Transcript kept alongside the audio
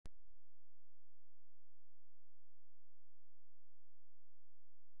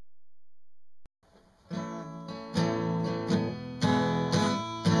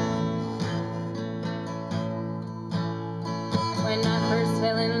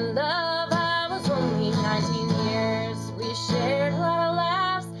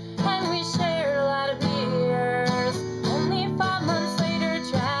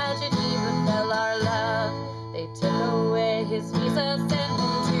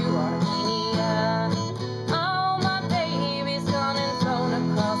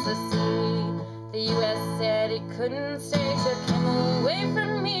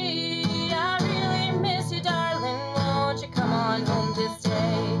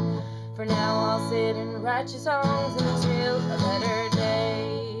sit and write your songs until a better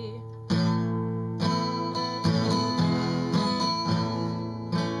day.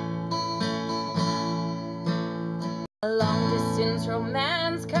 A long-distance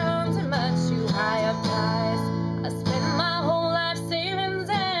romance comes at much too high a price. I spent my whole life savings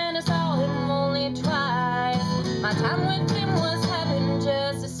and I saw him only twice. My time with him was heaven,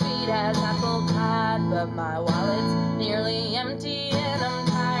 just as sweet as apple pie. But my wallet's nearly empty and I'm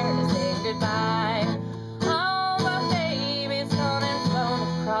tired of saying goodbye. Oh, my baby's gone and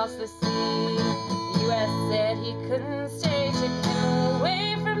flown across the sea. The U.S. said he couldn't stay, took him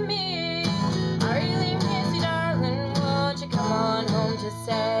away from me. I really miss you, darling, won't you come on home to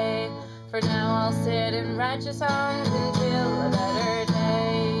stay? For now I'll sit and write your songs until a better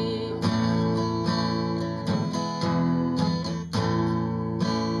day.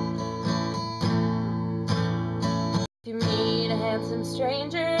 If you meet a handsome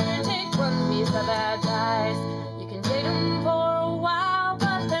stranger, take one piece of advice. You can take him for